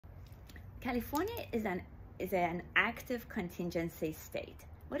California is an active contingency state.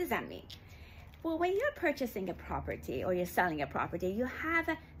 What does that mean? Well, when you're purchasing a property or you're selling a property, you have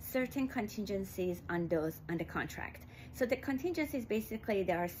certain contingencies on the contract. So the contingencies, basically,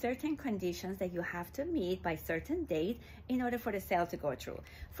 there are certain conditions that you have to meet by certain date in order for the sale to go through.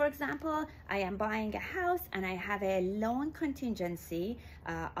 For example, I am buying a house and I have a loan contingency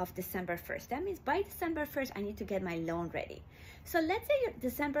of December 1st. That means by December 1st, I need to get my loan ready. So let's say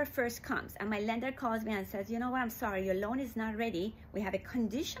December 1st comes and my lender calls me and says, you know what, I'm sorry, your loan is not ready. We have a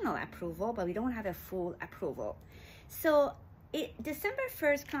conditional approval, but we don't have a full approval. So December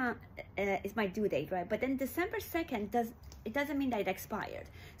 1st is my due date, right? But then December 2nd doesn't mean that it expired.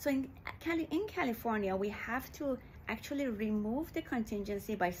 So in California, we have to actually remove the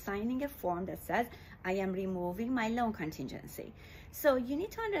contingency by signing a form that says, I am removing my loan contingency. So you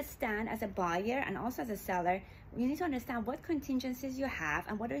need to understand, as a buyer and also as a seller, you need to understand what contingencies you have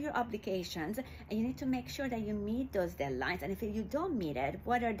and what are your obligations, and you need to make sure that you meet those deadlines. And if you don't meet it,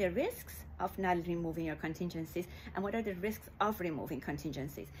 what are the risks of not removing your contingencies, and what are the risks of removing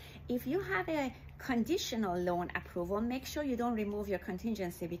contingencies? If you have a conditional loan approval, make sure you don't remove your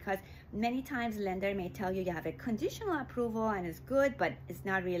contingency, because many times lender may tell you have a conditional approval and it's good, but it's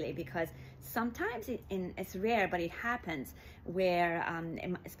not really, because sometimes it's rare, but it happens where,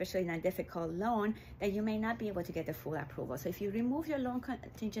 especially in a difficult loan, that you may not be able to get the full approval. So if you remove your loan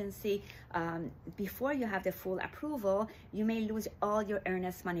contingency before you have the full approval, you may lose all your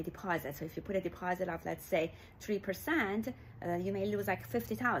earnest money deposit. So if you put a deposit of, let's say, 3%, you may lose like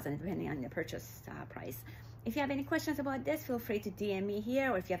 $50,000 depending on the purchase price. If you have any questions about this, feel free to DM me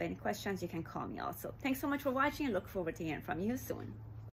here, or if you have any questions, you can call me also. Thanks so much for watching, and look forward to hearing from you soon.